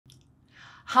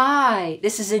Hi,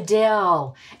 this is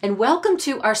Adele, and welcome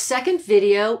to our second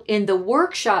video in the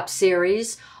workshop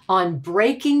series on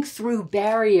breaking through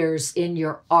barriers in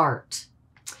your art.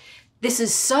 This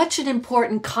is such an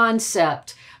important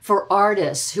concept for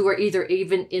artists who are either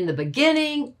even in the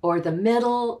beginning or the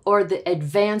middle or the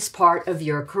advanced part of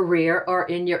your career or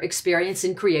in your experience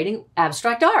in creating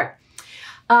abstract art.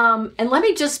 And let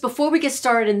me just, before we get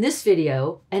started in this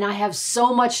video, and I have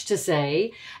so much to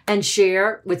say and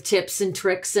share with tips and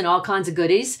tricks and all kinds of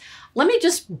goodies, let me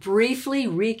just briefly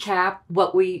recap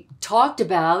what we talked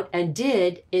about and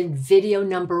did in video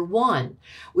number 1,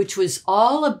 which was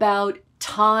all about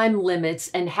time limits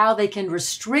and how they can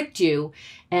restrict you.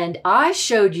 And I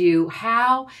showed you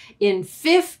how in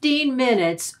 15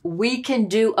 minutes we can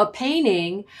do a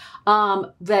painting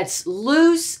that's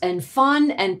loose and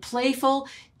fun and playful,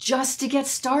 just to get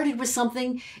started with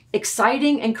something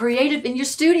exciting and creative in your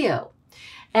studio.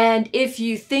 And if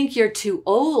you think you're too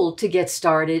old to get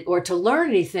started or to learn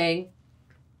anything,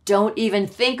 don't even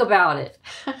think about it.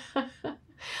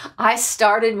 I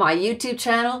started my YouTube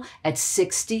channel at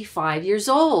 65 years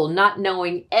old, not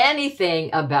knowing anything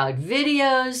about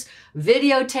videos,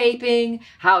 videotaping,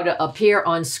 how to appear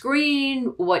on screen,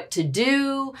 what to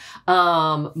do,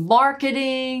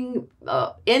 marketing,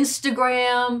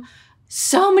 Instagram,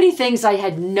 so many things I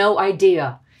had no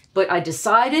idea. But I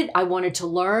decided I wanted to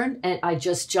learn, and I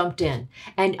just jumped in.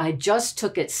 And I just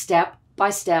took it step by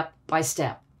step by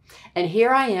step. And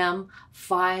here I am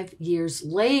 5 years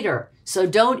later. So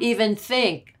don't even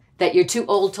think that you're too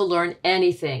old to learn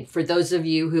anything, for those of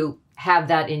you who have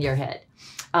that in your head.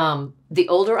 The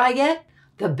older I get,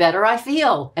 the better I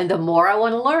feel and the more I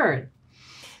want to learn.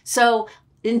 So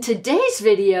in today's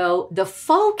video, the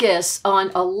focus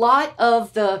on a lot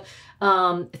of the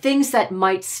things that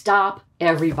might stop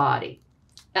everybody.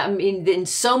 I mean, in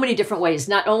so many different ways,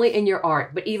 not only in your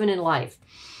art, but even in life.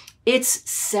 It's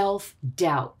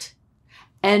self-doubt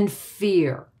and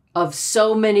fear of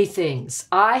so many things.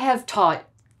 I have taught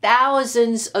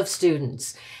thousands of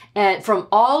students and from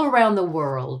all around the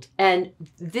world. And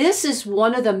this is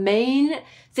one of the main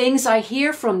things I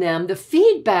hear from them, the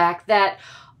feedback that,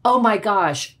 oh my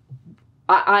gosh,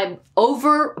 I'm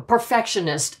over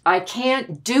perfectionist. I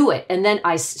can't do it. And then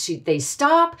they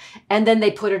stop and then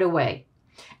they put it away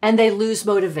and they lose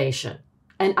motivation.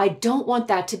 And I don't want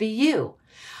that to be you.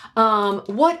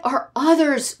 What are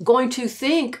others going to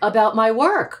think about my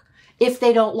work? If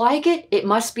they don't like it, it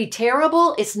must be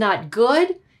terrible. It's not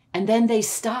good. And then they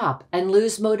stop and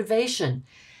lose motivation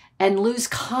and lose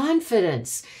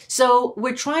confidence. So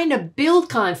we're trying to build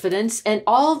confidence, and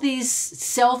all these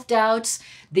self-doubts,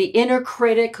 the inner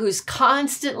critic who's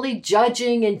constantly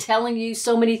judging and telling you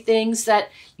so many things that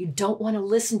you don't want to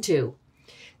listen to.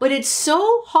 But it's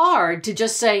so hard to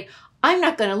just say, I'm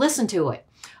not going to listen to it.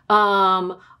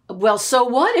 Well, so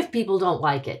what if people don't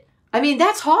like it? I mean,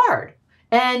 that's hard.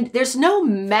 And there's no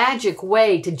magic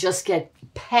way to just get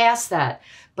past that.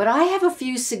 But I have a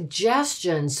few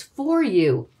suggestions for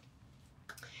you.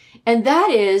 And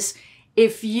that is,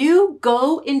 if you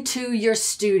go into your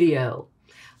studio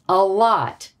a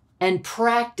lot and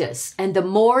practice, and the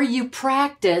more you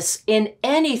practice in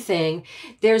anything,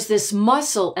 there's this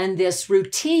muscle and this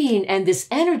routine and this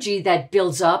energy that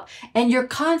builds up, and your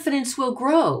confidence will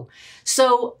grow.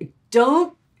 So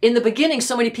in the beginning,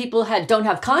 so many people don't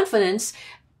have confidence,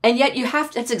 and yet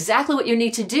that's exactly what you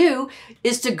need to do,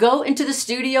 is to go into the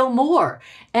studio more.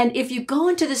 And if you go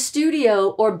into the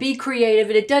studio or be creative,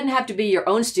 and it doesn't have to be your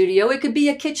own studio, it could be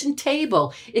a kitchen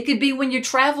table. It could be when you're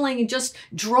traveling and just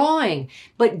drawing,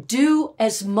 but do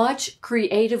as much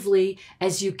creatively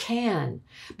as you can,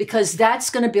 because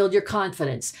that's going to build your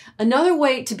confidence. Another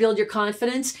way to build your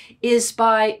confidence is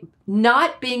by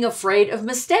not being afraid of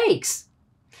mistakes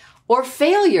or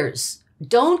failures.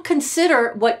 Don't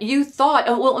consider what you thought.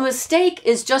 Well, a mistake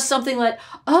is just something like,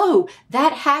 oh,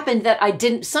 something happened that I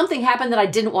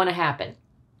didn't want to happen.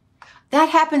 That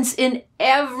happens in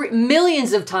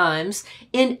millions of times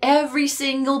in every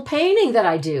single painting that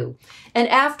I do. And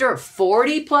after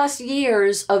 40 plus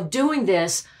years of doing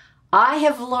this, I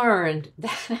have learned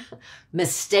that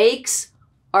mistakes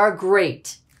are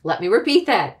great. Let me repeat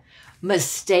that.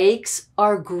 Mistakes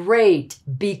are great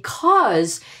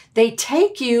because they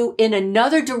take you in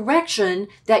another direction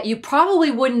that you probably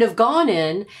wouldn't have gone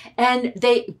in. And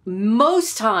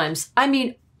most times, I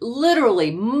mean,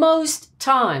 literally most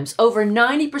times, over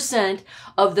 90%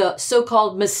 of the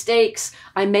so-called mistakes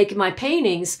I make in my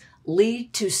paintings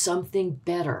lead to something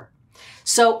better.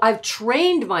 So I've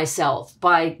trained myself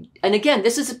by, and again,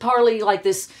 this is partly like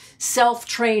this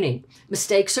self-training.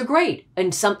 Mistakes are great.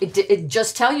 And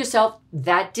just tell yourself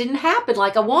that didn't happen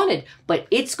like I wanted, but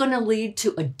it's going to lead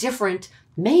to a different,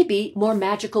 maybe more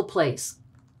magical place.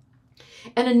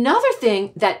 And another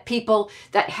thing that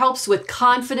helps with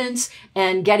confidence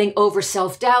and getting over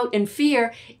self-doubt and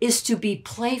fear is to be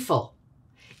playful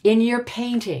in your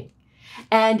painting.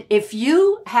 And if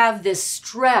you have this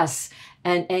stress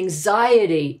and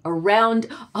anxiety around,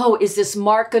 oh, is this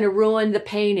mark going to ruin the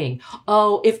painting?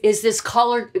 Oh, is this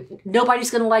color, nobody's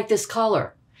going to like this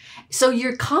color. So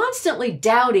you're constantly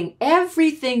doubting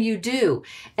everything you do.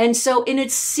 And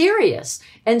it's serious.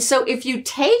 And so if you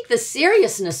take the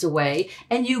seriousness away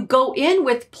and you go in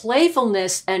with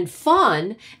playfulness and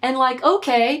fun and like,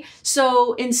 okay,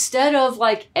 so instead of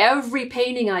like every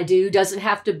painting I do doesn't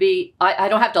have to be, I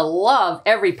don't have to love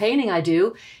every painting I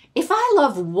do. If I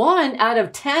love 1 out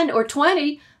of 10 or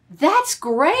 20, that's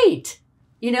great.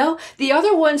 You know, the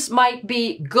other ones might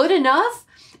be good enough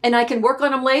and I can work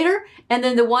on them later. And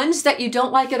then the ones that you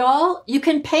don't like at all, you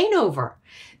can paint over.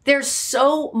 There's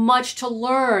so much to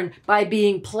learn by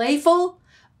being playful,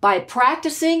 by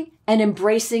practicing and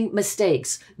embracing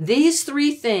mistakes. These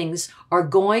 3 things are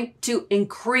going to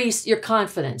increase your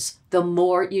confidence the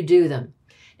more you do them.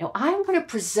 Now, I want to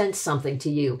present something to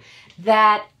you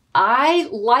that I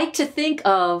like to think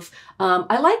of.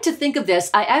 This.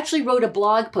 I actually wrote a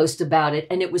blog post about it,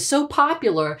 and it was so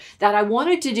popular that I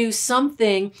wanted to do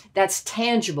something that's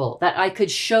tangible that I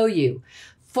could show you.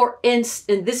 For instance,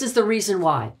 and this is the reason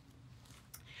why.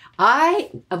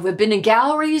 I have been in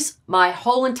galleries my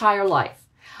whole entire life.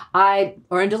 I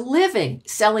earned a living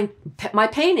selling my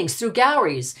paintings through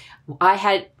galleries. I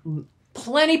had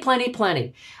plenty.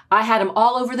 I had them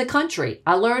all over the country.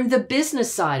 I learned the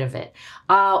business side of it.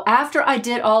 After I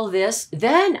did all this,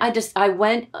 then I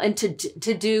went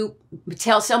into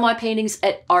sell my paintings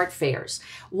at art fairs.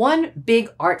 One big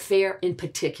art fair in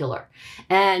particular.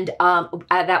 And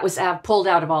that was pulled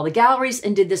out of all the galleries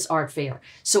and did this art fair.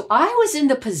 So I was in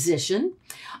the position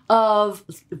of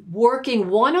working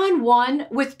one-on-one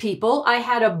with people. I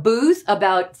had a booth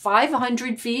about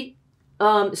 500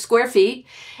 square feet,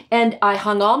 and I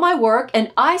hung all my work,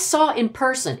 and I saw in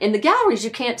person. In the galleries,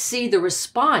 you can't see the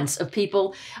response of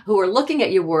people who are looking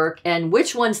at your work and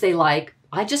which ones they like.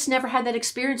 I just never had that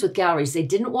experience with galleries. They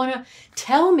didn't want to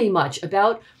tell me much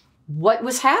about what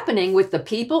was happening with the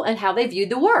people and how they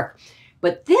viewed the work.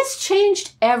 But this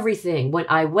changed everything when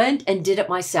I went and did it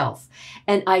myself.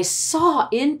 And I saw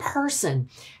in person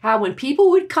how when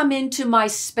people would come into my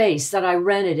space that I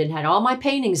rented and had all my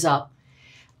paintings up,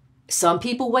 some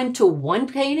people went to one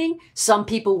painting, some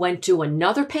people went to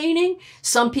another painting,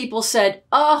 some people said,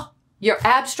 oh, your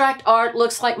abstract art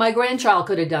looks like my grandchild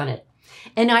could have done it.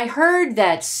 And I heard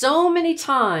that so many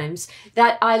times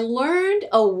that I learned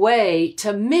a way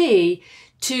to me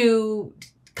to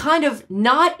kind of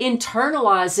not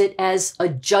internalize it as a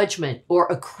judgment or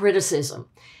a criticism.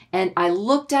 And I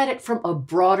looked at it from a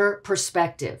broader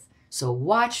perspective. So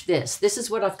watch this. This is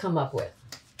what I've come up with.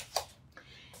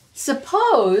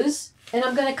 Suppose, and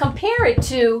I'm going to compare it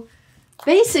to,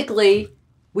 basically,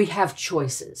 we have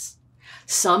choices.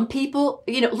 Some people,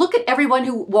 look at everyone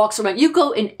who walks around. You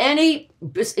go in any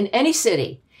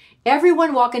city,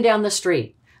 everyone walking down the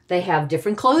street, they have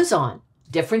different clothes on,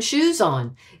 different shoes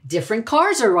on, different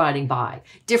cars are riding by,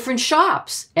 different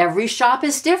shops. Every shop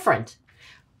is different.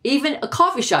 Even a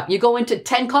coffee shop, you go into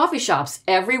 10 coffee shops,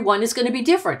 every one is going to be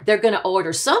different. They're going to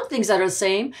order some things that are the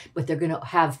same, but they're going to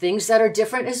have things that are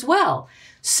different as well.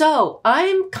 So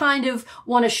I'm kind of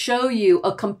want to show you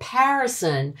a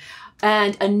comparison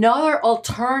and another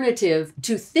alternative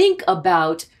to think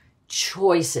about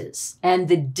choices and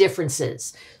the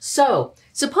differences. So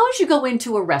suppose you go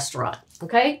into a restaurant,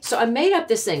 okay? So I made up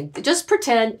this thing. Just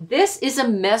pretend this is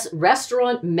a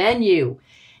restaurant menu.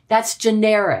 That's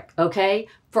generic, okay?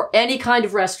 For any kind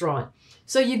of restaurant.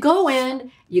 So you go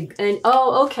in,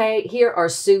 okay, here are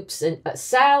soups and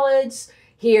salads.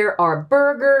 Here are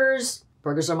burgers.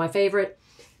 Burgers are my favorite.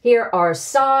 Here are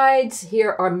sides.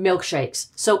 Here are milkshakes.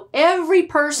 So every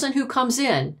person who comes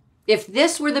in, if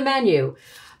this were the menu,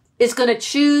 is going to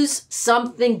choose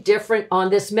something different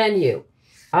on this menu.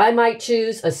 I might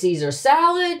choose a Caesar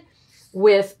salad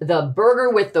with the burger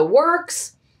with the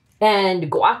works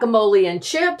and guacamole and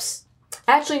chips.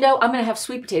 Actually, no, I'm going to have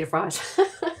sweet potato fries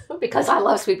because I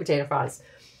love sweet potato fries.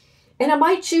 And I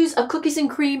might choose a cookies and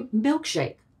cream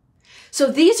milkshake. So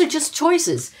these are just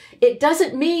choices. It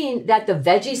doesn't mean that the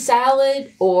veggie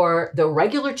salad or the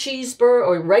regular cheeseburger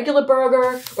or regular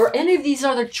burger or any of these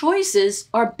other choices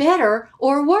are better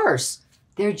or worse.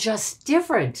 They're just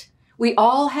different. We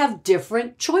all have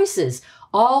different choices,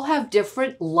 all have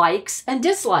different likes and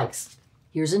dislikes.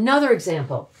 Here's another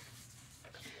example.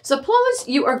 Suppose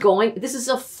you are going, this is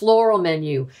a floral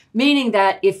menu, meaning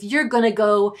that if you're going to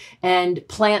go and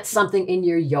plant something in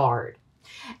your yard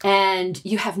and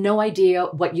you have no idea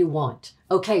what you want.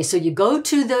 Okay, so you go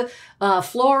to the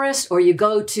florist or you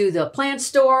go to the plant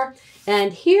store,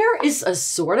 and here is a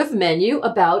sort of menu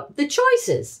about the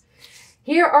choices.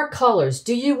 Here are colors.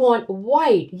 Do you want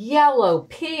white, yellow,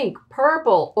 pink,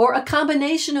 purple, or a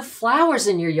combination of flowers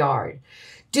in your yard?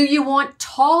 Do you want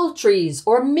tall trees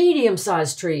or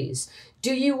medium-sized trees?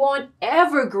 Do you want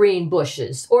evergreen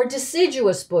bushes or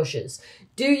deciduous bushes?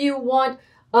 Do you want,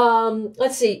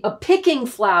 a picking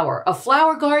flower, a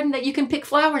flower garden that you can pick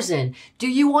flowers in? Do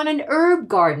you want an herb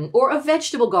garden or a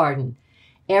vegetable garden?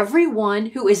 Everyone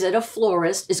who is at a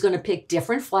florist is going to pick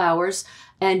different flowers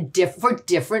and for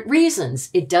different reasons.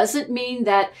 It doesn't mean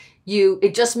that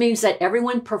it just means that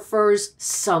everyone prefers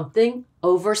something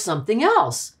over something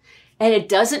else. And it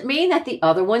doesn't mean that the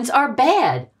other ones are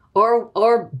bad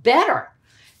or better.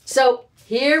 So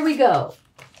here we go.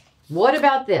 What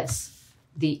about this?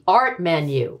 The art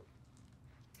menu.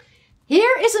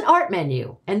 Here is an art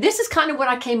menu, and this is kind of what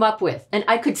I came up with. And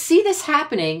I could see this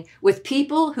happening with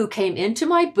people who came into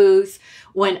my booth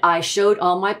when I showed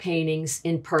all my paintings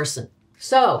in person.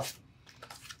 So,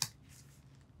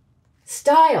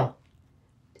 style.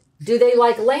 Do they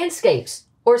like landscapes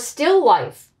or still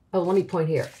life? Oh, let me point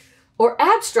here. Or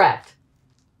abstract,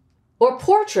 or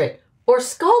portrait, or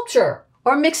sculpture,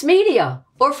 or mixed media,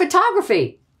 or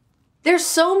photography. There's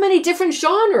so many different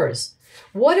genres.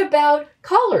 What about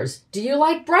colors? Do you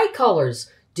like bright colors?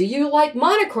 Do you like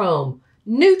monochrome,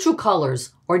 neutral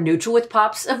colors, or neutral with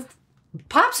pops of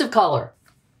color?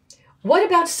 What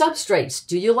about substrates?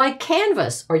 Do you like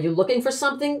canvas? Are you looking for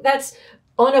something that's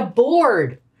on a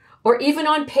board or even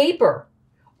on paper?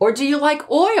 Or do you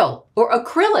like oil or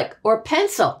acrylic or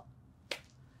pencil?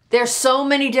 There's so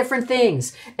many different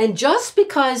things. And just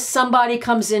because somebody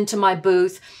comes into my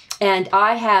booth and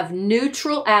I have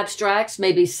neutral abstracts,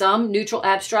 maybe some neutral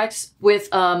abstracts with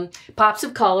pops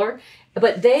of color,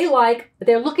 but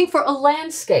they're looking for a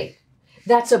landscape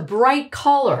that's a bright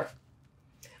color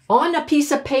on a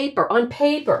piece of paper, on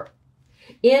paper,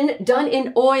 done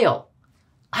in oil.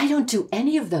 I don't do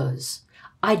any of those.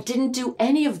 I didn't do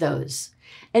any of those.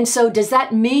 And so does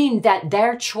that mean that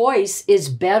their choice is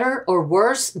better or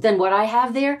worse than what I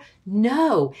have there?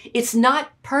 No, it's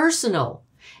not personal.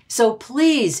 So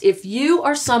please, if you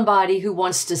are somebody who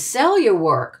wants to sell your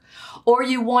work or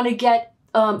you want to get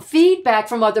feedback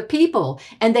from other people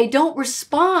and they don't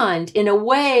respond in a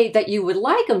way that you would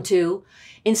like them to,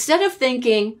 instead of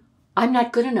thinking, I'm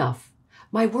not good enough,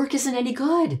 my work isn't any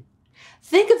good,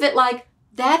 think of it like,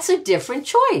 that's a different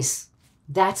choice.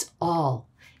 That's all.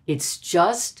 It's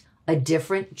just a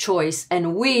different choice.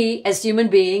 And we, as human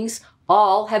beings,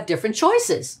 all have different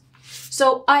choices.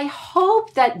 So I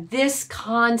hope that this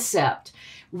concept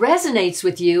resonates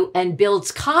with you and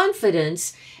builds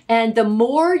confidence. And the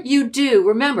more you do,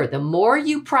 remember, the more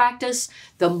you practice,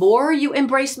 the more you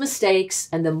embrace mistakes,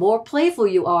 and the more playful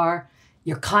you are,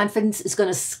 your confidence is going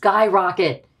to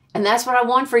skyrocket. And that's what I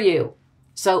want for you.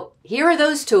 So here are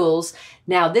those tools.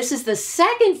 Now, this is the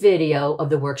second video of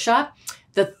the workshop.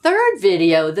 The third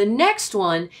video, the next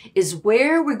one, is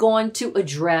where we're going to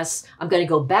address, I'm going to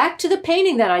go back to the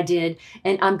painting that I did,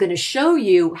 and I'm going to show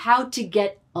you how to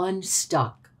get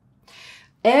unstuck.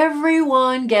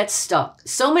 Everyone gets stuck.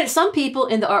 Some people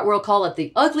in the art world call it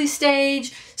the ugly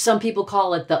stage. Some people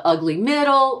call it the ugly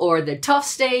middle or the tough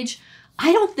stage.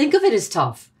 I don't think of it as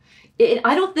tough.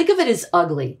 I don't think of it as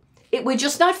ugly. We're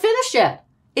just not finished yet.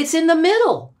 It's in the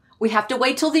middle. We have to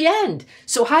wait till the end.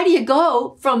 So how do you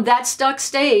go from that stuck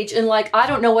stage and like, I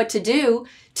don't know what to do,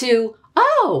 to,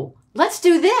 oh, let's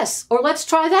do this or let's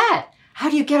try that?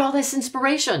 How do you get all this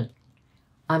inspiration?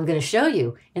 I'm going to show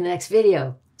you in the next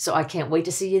video. So I can't wait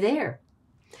to see you there.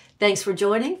 Thanks for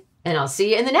joining, and I'll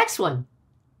see you in the next one.